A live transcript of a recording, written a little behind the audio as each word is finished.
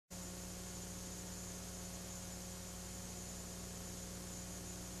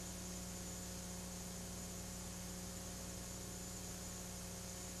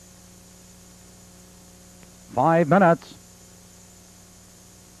5 minutes.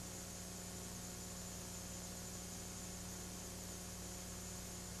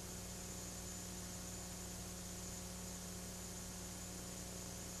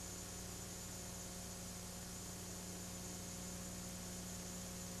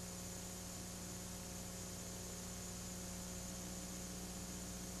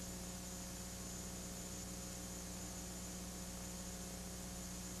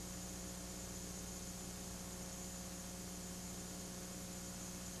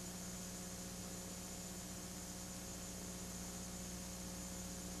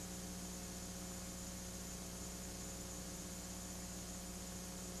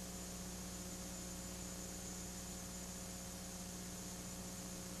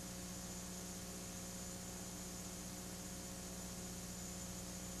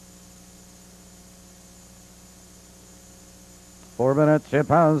 Four minutes, it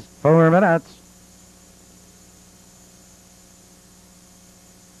passed 4 minutes.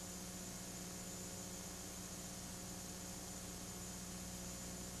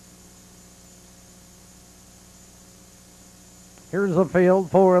 Here's the field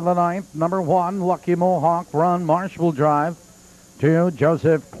for the ninth. Number 1, Lucky Mohawk, Ron Marshall Drive. 2,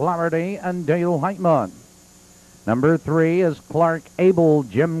 Joseph Clarity and Dale Heitman. Number 3 is Clark Abel,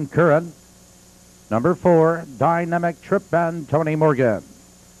 Jim Curran. Number 4, Dynamic Trip and Tony Morgan.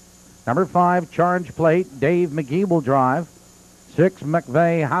 Number 5, Charge Plate, Dave McGee will drive. 6,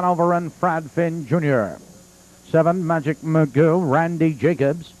 McVAY, Hanover and Fred Finn Jr. 7, Magic Magoo, Randy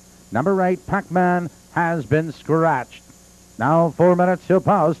Jacobs. Number 8, Pac-Man has been scratched. Now 4 minutes to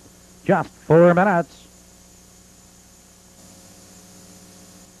post, just 4 minutes.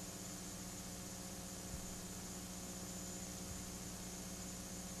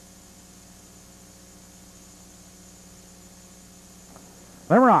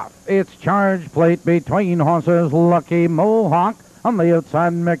 They're off. It's Charge Plate between horses. Lucky Mohawk on the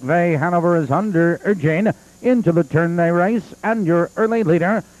outside. McVAY Hanover is under urging into the turn they race, and your early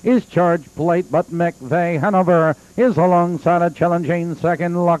leader is Charge Plate, but McVAY Hanover is alongside a challenging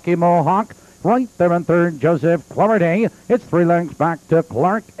second. Lucky Mohawk right there in third. Joseph Clarity. It's 3 lengths back to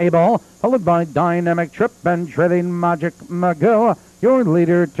Clark Abel, followed by Dynamic Trip and trailing Magic Magoo. Your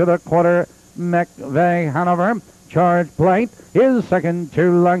leader to the quarter, McVAY Hanover. Charge Plate is second,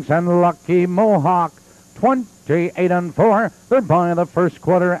 2 lengths, and Lucky Mohawk 28 and 4. They're by the first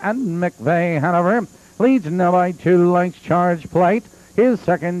quarter, and McVAY Hanover leads now by 2 lengths. Charge Plate is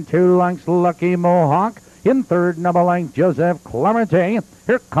second, 2 lengths. Lucky Mohawk in third, number length Joseph Clarity.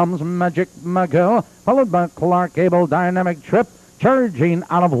 Here comes Magic Magoo, followed by Clark Abel. Dynamic Trip charging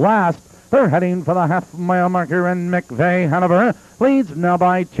out of last. They're heading for the half-mile marker, and McVAY Hanover leads now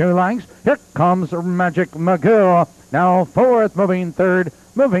by 2 lengths. Here comes Magic Magoo. Now fourth, moving third,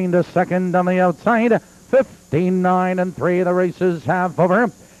 moving to second on the outside. 59 and 3, the races half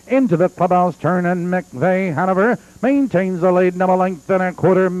over. Into the clubhouse turn, and McVAY Hanover maintains the lead. Number length and a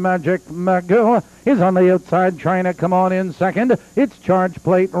quarter. Magic Magoo is on the outside trying to come on in second. It's Charge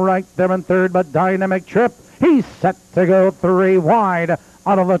Plate right there in third, but Dynamic Trip, he's set to go 3 wide.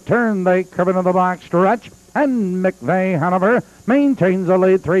 Out of the turn, they curve into the back stretch, and McVAY Hanover maintains the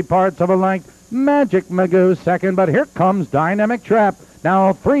lead 3 parts of a length. Magic Magoo second, but here comes Dynamic Trip.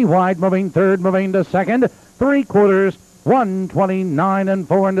 Now 3 wide, moving third, moving to second. 3 quarters, 129 and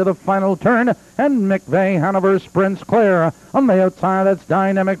 4 into the final turn, and McVAY Hanover sprints clear. On the outside, that's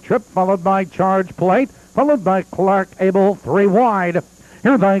Dynamic Trip, followed by Charge Plate, followed by Clark Abel, 3 wide.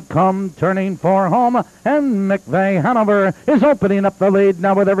 Here they come, turning for home, and McVAY Hanover is opening up the lead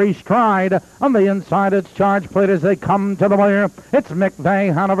now with every stride. On the inside, it's Charge Plate as they come to the wire. It's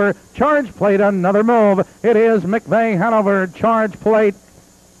McVAY Hanover, Charge Plate, another move. It is McVAY Hanover, Charge Plate,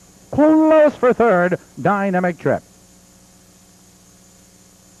 close for third, Dynamic Trip.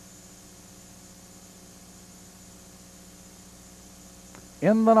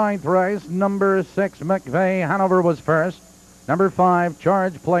 In the 9th race, number 6, McVAY Hanover was first. Number 5,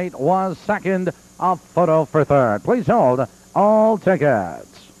 Charge Plate was second. A photo for third. Please hold all tickets.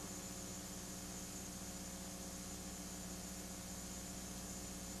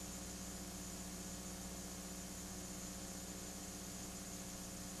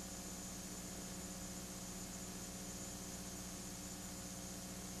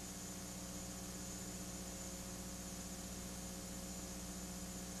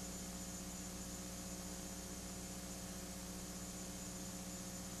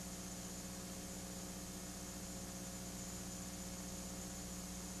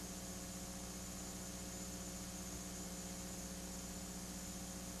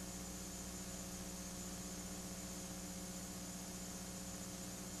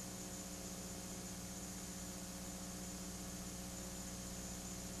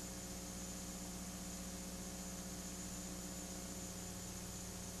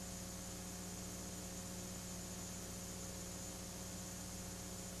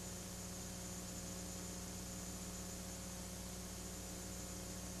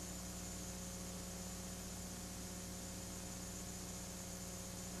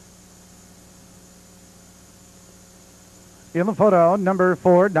 In the photo, number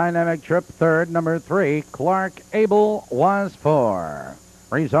 4, Dynamic Trip, third. Number 3, Clark Abel was 4.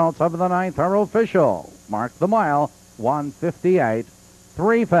 Results of the 9th are official. Mark the mile, 158,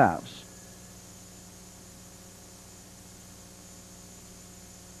 3/5.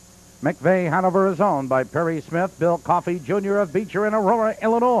 McVAY Hanover is owned by Perry Smith, Bill Coffey Jr. of Beecher in Aurora,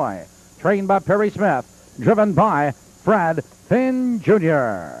 Illinois. Trained by Perry Smith, driven by Fred Finn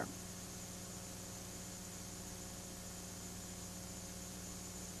Jr.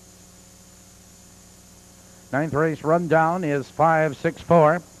 Ninth race rundown is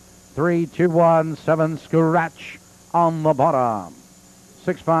 5-6-4, 3-2-1, 7 scratch on the bottom.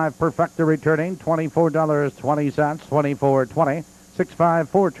 6-5 Perfecta returning, $24.20, 24.20.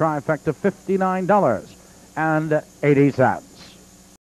 6-5-4 trifecta, $59.80.